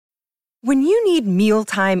When you need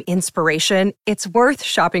mealtime inspiration, it's worth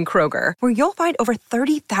shopping Kroger, where you'll find over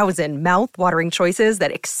 30,000 mouth-watering choices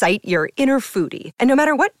that excite your inner foodie. And no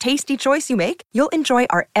matter what tasty choice you make, you'll enjoy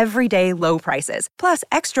our everyday low prices, plus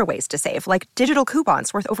extra ways to save, like digital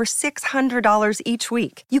coupons worth over $600 each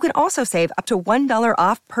week. You can also save up to $1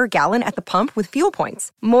 off per gallon at the pump with fuel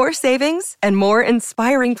points. More savings and more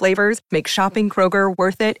inspiring flavors make shopping Kroger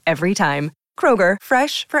worth it every time. Kroger,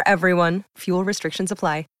 fresh for everyone. Fuel restrictions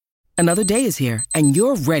apply. Another day is here, and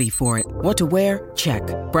you're ready for it. What to wear? Check.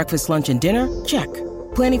 Breakfast, lunch, and dinner? Check.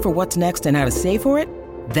 Planning for what's next and how to save for it?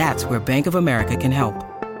 That's where Bank of America can help.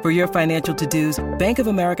 For your financial to-dos, Bank of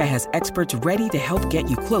America has experts ready to help get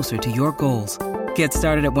you closer to your goals. Get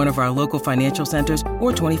started at one of our local financial centers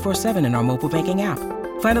or 24/7 in our mobile banking app.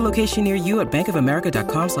 Find a location near you at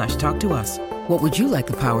bankofamerica.com/talktous. What would you like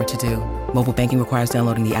the power to do? Mobile banking requires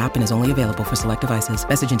downloading the app and is only available for select devices.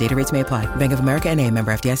 Message and data rates may apply. Bank of America N.A.,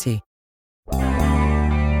 member FDIC.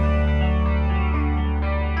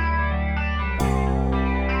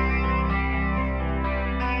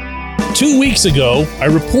 2 weeks ago, I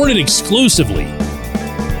reported exclusively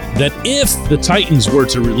that if the Titans were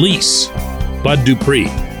to release Bud Dupree,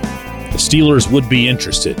 the Steelers would be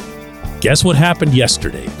interested. Guess what happened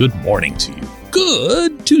yesterday? Good morning to you.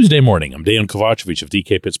 Good Tuesday morning. I'm Dejan Kovacevic of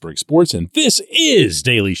DK Pittsburgh Sports, and this is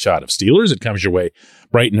Daily Shot of Steelers. It comes your way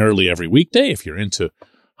bright and early every weekday. If you're into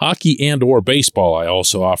hockey and or baseball, I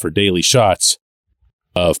also offer daily shots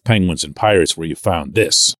of Penguins and Pirates where you found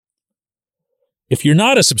this. If you're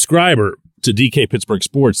not a subscriber to DK Pittsburgh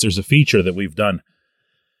Sports, there's a feature that we've done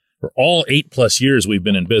for all 8+ years we've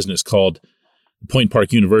been in business called Point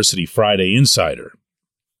Park University Friday Insider,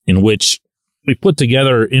 in which we put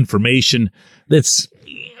together information that's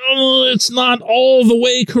it's not all the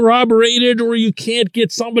way corroborated, or you can't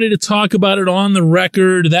get somebody to talk about it on the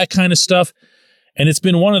record, that kind of stuff. And it's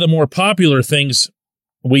been one of the more popular things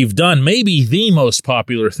we've done, maybe the most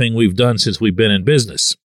popular thing we've done since we've been in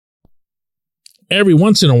business. Every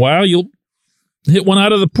once in a while, you'll hit one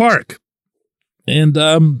out of the park. And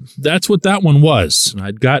that's what that one was.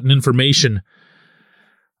 I'd gotten information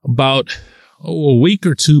about a week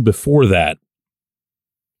or two before that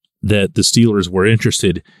the Steelers were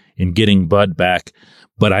interested in getting Bud back,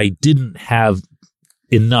 but I didn't have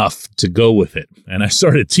enough to go with it. And I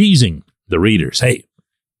started teasing the readers, hey,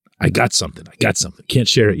 I got something. Can't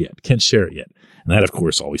share it yet. And that, of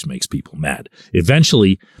course, always makes people mad.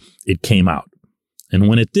 Eventually, it came out. And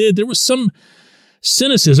when it did, there was some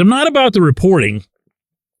cynicism, not about the reporting,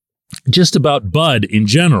 just about Bud in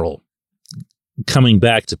general coming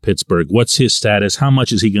back to Pittsburgh. What's his status? How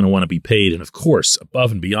much is he going to want to be paid? And of course,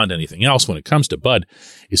 above and beyond anything else, when it comes to Bud,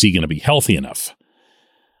 is he going to be healthy enough?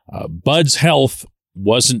 Bud's health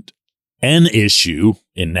wasn't an issue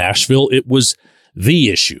in Nashville. It was the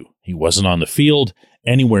issue. He wasn't on the field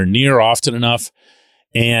anywhere near often enough.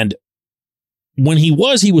 And when he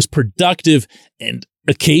was productive and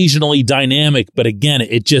occasionally dynamic, but again,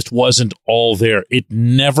 it just wasn't all there. It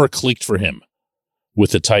never clicked for him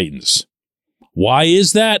with the Titans. Why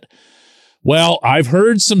is that? Well, I've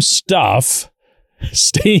heard some stuff,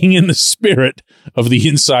 staying in the spirit of the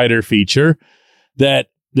insider feature, that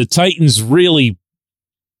the Titans really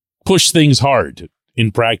push things hard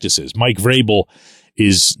in practices. Mike Vrabel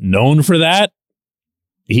is known for that.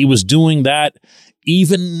 He was doing that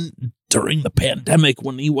even during the pandemic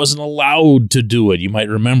when he wasn't allowed to do it. You might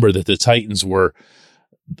remember that the Titans were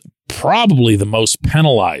probably the most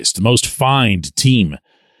penalized, the most fined team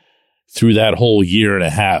through that whole year and a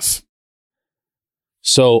half.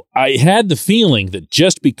 So I had the feeling that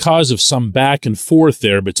just because of some back and forth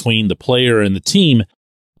there between the player and the team,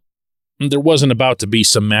 there wasn't about to be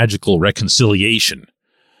some magical reconciliation.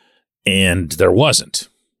 And there wasn't.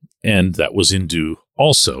 And that was due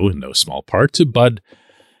also, in no small part, to Bud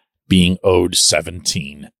being owed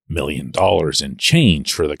 $17 million in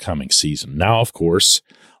change for the coming season. Now, of course,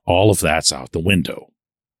 all of that's out the window.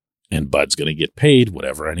 And Bud's going to get paid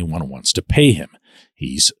whatever anyone wants to pay him.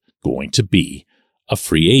 He's going to be a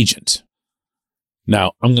free agent.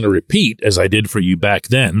 Now, I'm going to repeat, as I did for you back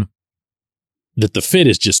then, that the fit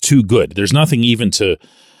is just too good. There's nothing even to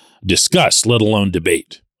discuss, let alone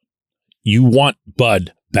debate. You want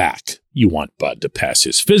Bud back. You want Bud to pass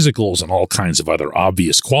his physicals and all kinds of other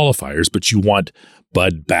obvious qualifiers, but you want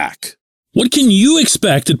Bud back. What can you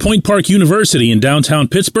expect at Point Park University in downtown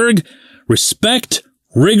Pittsburgh? Respect,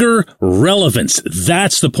 rigor, relevance.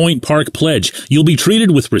 That's the Point Park pledge. You'll be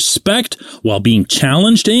treated with respect while being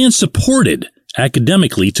challenged and supported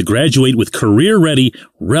academically to graduate with career-ready,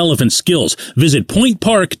 relevant skills. Visit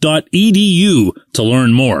pointpark.edu to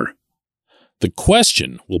learn more. The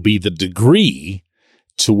question will be the degree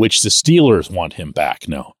to which the Steelers want him back.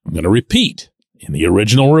 Now, I'm going to repeat. In the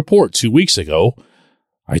original report 2 weeks ago,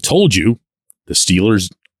 I told you the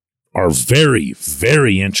Steelers are very,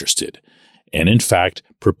 very interested and, in fact,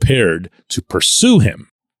 prepared to pursue him.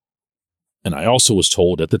 And I also was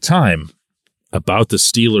told at the time about the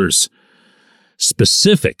Steelers'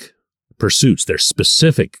 specific pursuits, their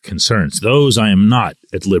specific concerns. Those I am not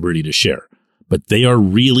at liberty to share, but they are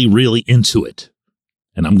really, really into it.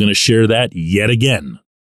 And I'm going to share that yet again.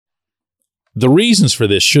 The reasons for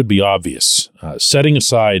this should be obvious. Setting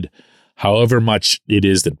aside however much it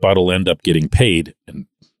is that Bud will end up getting paid, and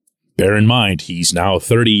bear in mind, he's now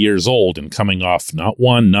 30 years old and coming off not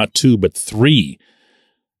 1, not 2, but 3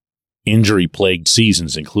 injury-plagued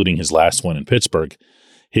seasons, including his last one in Pittsburgh.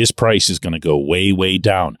 His price is going to go way, way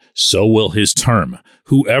down. So will his term.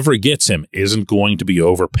 Whoever gets him isn't going to be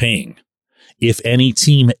overpaying. If any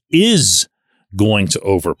team is going to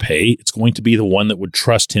overpay, it's going to be the one that would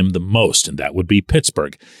trust him the most, and that would be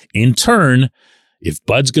Pittsburgh. In turn, if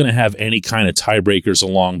Bud's going to have any kind of tiebreakers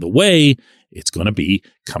along the way, it's going to be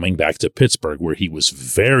coming back to Pittsburgh, where he was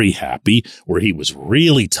very happy, where he was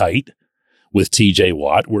really tight with TJ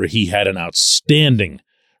Watt, where he had an outstanding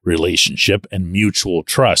relationship and mutual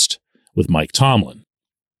trust with Mike Tomlin.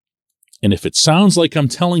 And if it sounds like I'm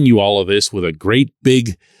telling you all of this with a great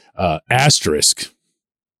big asterisk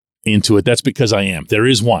into it, that's because I am. There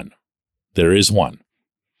is one.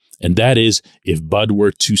 And that is if Bud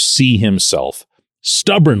were to see himself,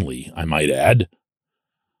 stubbornly, I might add,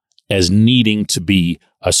 as needing to be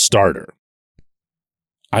a starter.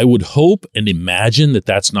 I would hope and imagine that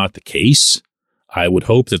that's not the case. I would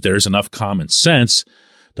hope that there's enough common sense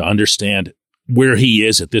to understand where he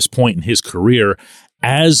is at this point in his career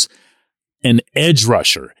as an edge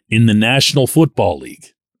rusher in the National Football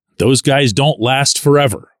League. Those guys don't last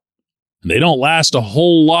forever. And they don't last a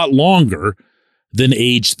whole lot longer than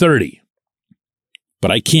age 30.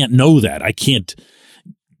 But I can't know that. I can't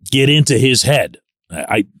get into his head.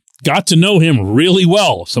 I got to know him really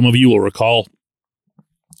well. Some of you will recall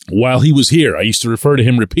while he was here, I used to refer to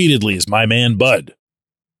him repeatedly as my man Bud.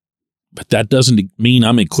 But that doesn't mean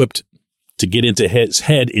I'm equipped to get into his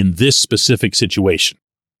head in this specific situation.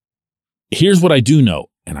 Here's what I do know,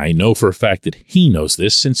 and I know for a fact that he knows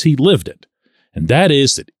this since he lived it. And that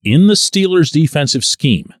is that in the Steelers' defensive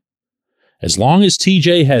scheme, as long as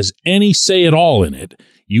TJ has any say at all in it,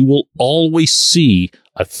 you will always see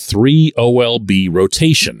a 3 OLB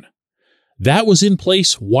rotation. That was in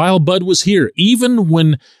place while Bud was here. Even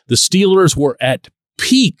when the Steelers were at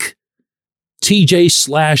peak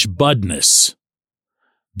TJ/Budness,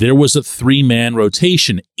 there was a 3-man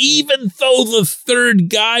rotation. Even though the third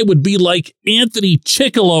guy would be like Anthony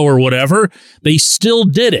Chickillo or whatever, they still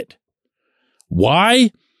did it. Why?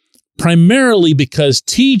 Primarily because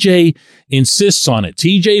TJ insists on it.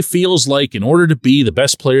 TJ feels like in order to be the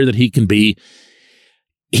best player that he can be,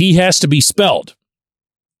 he has to be spelled.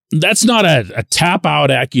 That's not a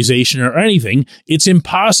tap-out accusation or anything. It's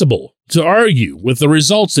impossible to argue with the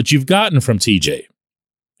results that you've gotten from TJ.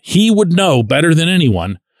 He would know better than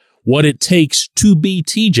anyone what it takes to be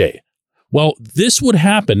TJ. Well, this would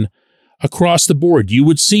happen across the board. You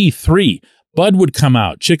would see 3. Bud would come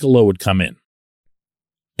out. Chickillo would come in.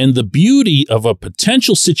 And the beauty of a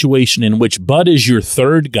potential situation in which Bud is your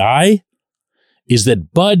third guy is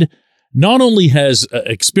that Bud not only has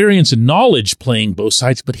experience and knowledge playing both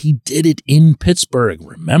sides, but he did it in Pittsburgh.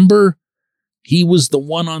 Remember? He was the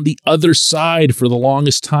one on the other side for the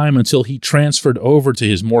longest time until he transferred over to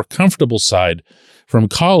his more comfortable side from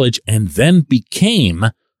college and then became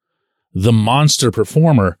the monster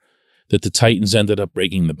performer that the Titans ended up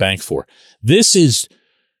breaking the bank for. This is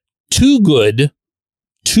too good,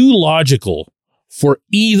 too logical for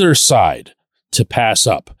either side to pass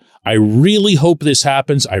up. I really hope this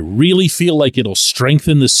happens. I really feel like it'll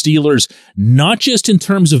strengthen the Steelers, not just in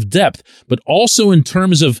terms of depth, but also in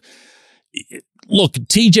terms of, look,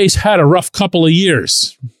 TJ's had a rough couple of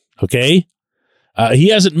years, okay? He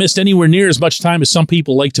hasn't missed anywhere near as much time as some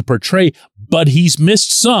people like to portray, but he's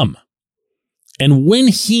missed some. And when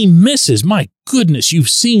he misses, my goodness, you've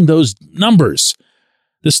seen those numbers.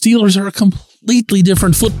 The Steelers are a completely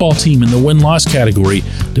different football team in the win-loss category,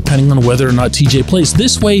 depending on whether or not TJ plays.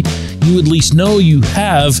 This way, you at least know you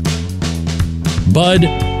have Bud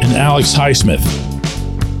and Alex Highsmith.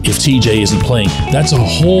 If TJ isn't playing, that's a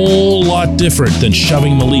whole lot different than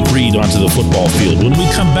shoving Malik Reed onto the football field. When we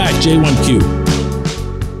come back, J1Q.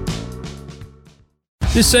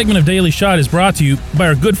 This segment of Daily Shot is brought to you by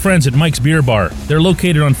our good friends at Mike's Beer Bar. They're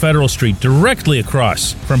located on Federal Street, directly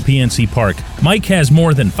across from PNC Park. Mike has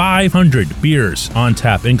more than 500 beers on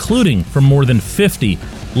tap, including from more than 50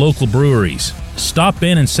 local breweries. stop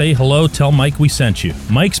in and say hello. Tell Mike we sent you.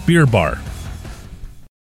 Mike's Beer Bar.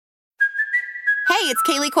 Hey, it's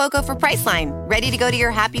Kaylee Cuoco for Priceline. Ready to go to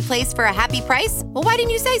your happy place for a happy price? Well, why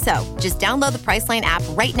didn't you say so? Just download the Priceline app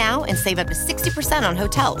right now and save up to 60% on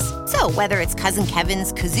hotels. So whether it's Cousin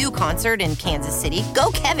Kevin's Kazoo Concert in Kansas City,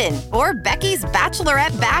 go Kevin, or Becky's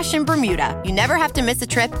Bachelorette Bash in Bermuda, you never have to miss a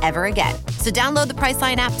trip ever again. So download the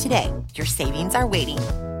Priceline app today. Your savings are waiting.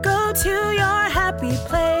 Go to your happy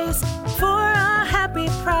place for a happy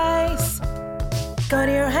price. Go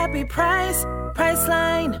to your happy price,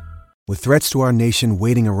 Priceline. With threats to our nation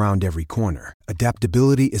waiting around every corner,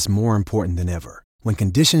 adaptability is more important than ever. When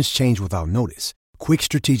conditions change without notice, quick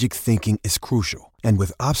strategic thinking is crucial. And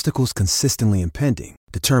with obstacles consistently impending,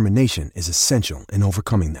 determination is essential in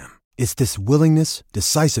overcoming them. It's this willingness,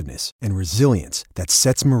 decisiveness, and resilience that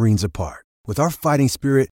sets Marines apart. With our fighting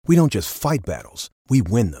spirit, we don't just fight battles, we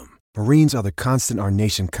win them. Marines are the constant our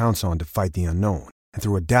nation counts on to fight the unknown. And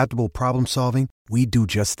through adaptable problem solving, we do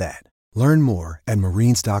just that. Learn more at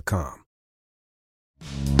marines.com.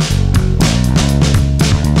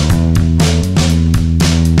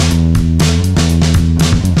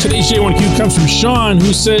 Today's J1Q comes from Sean,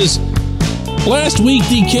 who says, last week,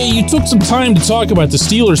 DK, you took some time to talk about the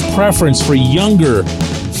Steelers' preference for younger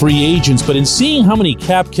free agents, but in seeing how many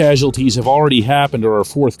cap casualties have already happened or are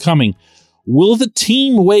forthcoming, will the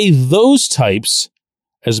team weigh those types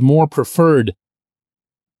as more preferred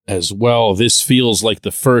as well? This feels like the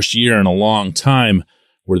first year in a long time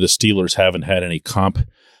where the Steelers haven't had any comp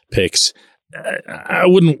picks. I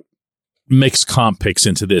wouldn't mix comp picks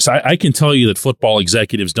into this. I can tell you that football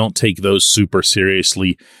executives don't take those super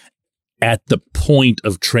seriously at the point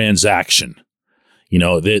of transaction. You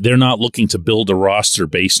know, they're not looking to build a roster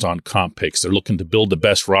based on comp picks. They're looking to build the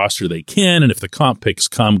best roster they can, and if the comp picks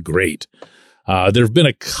come, great. There have been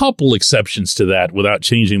a couple exceptions to that without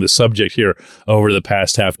changing the subject here over the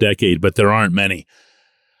past half decade, but there aren't many.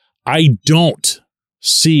 I don't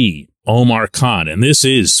see Omar Khan, and this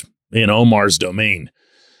is in Omar's domain,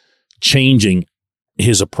 changing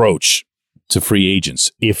his approach to free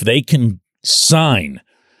agents. If they can sign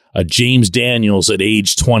a James Daniels at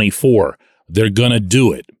age 24, they're going to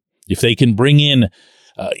do it. If they can bring in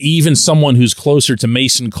even someone who's closer to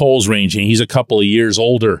Mason Cole's range, and he's a couple of years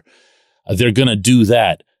older, they're going to do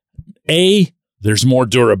that. A, there's more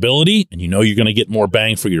durability, and you know you're going to get more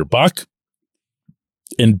bang for your buck.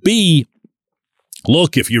 And B,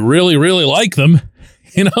 look, if you really, really like them,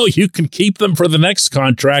 you know, you can keep them for the next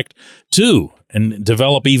contract too and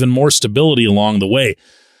develop even more stability along the way.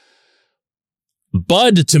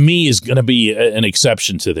 Bud, to me, is going to be an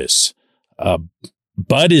exception to this.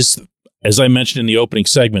 Bud is, as I mentioned in the opening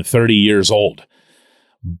segment, 30 years old.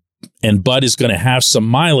 And Bud is going to have some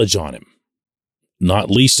mileage on him,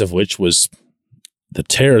 not least of which was the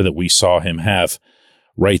tear that we saw him have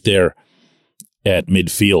right there at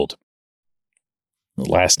midfield the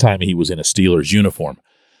last time he was in a Steelers uniform.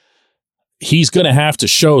 He's going to have to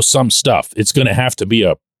show some stuff. It's going to have to be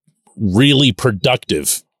a really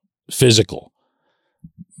productive physical.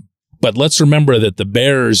 But let's remember that the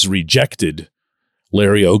Bears rejected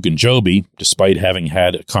Larry Ogunjobi despite having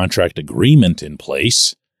had a contract agreement in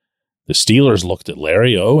place. The Steelers looked at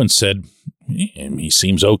Larry O and said, he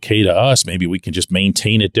seems okay to us. Maybe we can just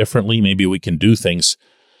maintain it differently. Maybe we can do things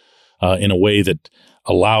in a way that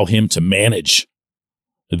allow him to manage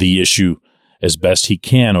the issue as best he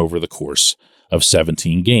can over the course of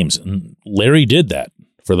 17 games. And Larry did that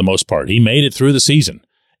for the most part. He made it through the season.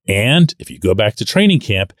 And if you go back to training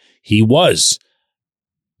camp, he was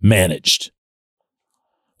managed.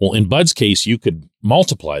 Well, in Bud's case, you could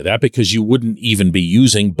multiply that because you wouldn't even be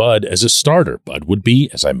using Bud as a starter. Bud would be,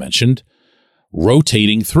 as I mentioned,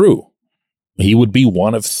 rotating through. He would be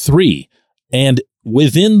one of three. And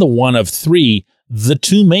within the one of three, the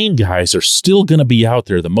two main guys are still going to be out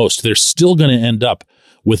there the most. They're still going to end up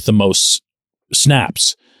with the most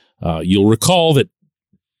snaps. You'll recall that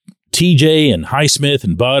TJ and Highsmith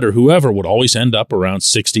and Bud or whoever would always end up around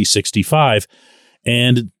 60, 65.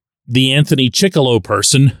 And the Anthony Chickalo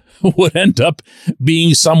person would end up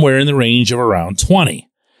being somewhere in the range of around 20.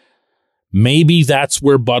 Maybe that's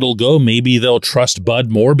where Bud will go. Maybe they'll trust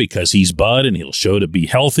Bud more because he's Bud and he'll show to be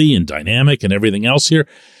healthy and dynamic and everything else here.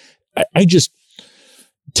 I just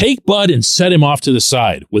take Bud and set him off to the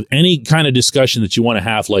side with any kind of discussion that you want to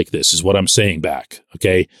have like this is what I'm saying back.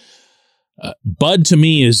 Okay. Bud to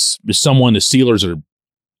me is someone the Steelers are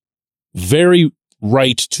very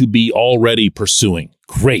right to be already pursuing.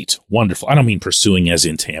 Great. Wonderful. I don't mean pursuing as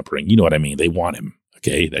in tampering. You know what I mean? They want him.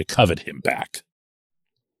 Okay. They covet him back.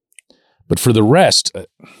 But for the rest,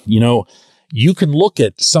 you can look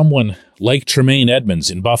at someone like Tremaine Edmunds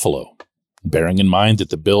in Buffalo. bearing in mind that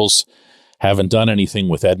the Bills haven't done anything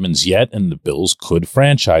with Edmonds yet, and the Bills could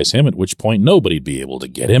franchise him, at which point nobody'd be able to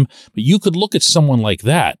get him. But you could look at someone like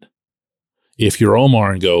that, if you're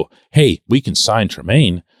Omar, and go, hey, we can sign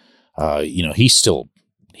Tremaine. He's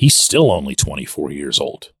still only 24 years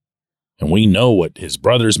old. And we know what his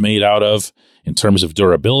brother's made out of in terms of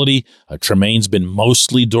durability. Tremaine's been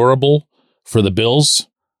mostly durable for the Bills.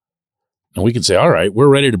 And we can say, all right, we're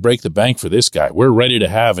ready to break the bank for this guy. We're ready to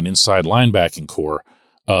have an inside linebacking core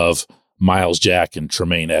of Myles Jack and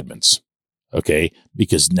Tremaine Edmonds. Okay?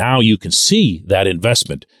 Because now you can see that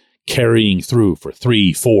investment carrying through for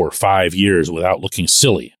 3, 4, 5 years without looking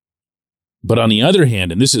silly. But on the other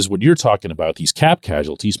hand, and this is what you're talking about, these cap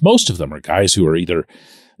casualties, most of them are guys who are either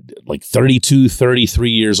like 32, 33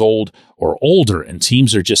 years old or older, and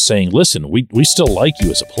teams are just saying, listen, we still like you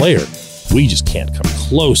as a player. We just can't come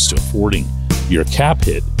close to affording your cap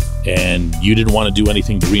hit, and you didn't want to do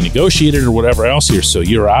anything to renegotiate it or whatever else here, so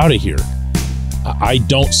you're out of here. I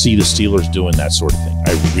don't see the Steelers doing that sort of thing.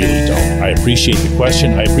 I really don't. I appreciate the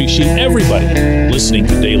question. I appreciate everybody listening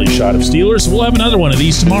to Daily Shot of Steelers. We'll have another one of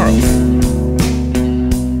these tomorrow.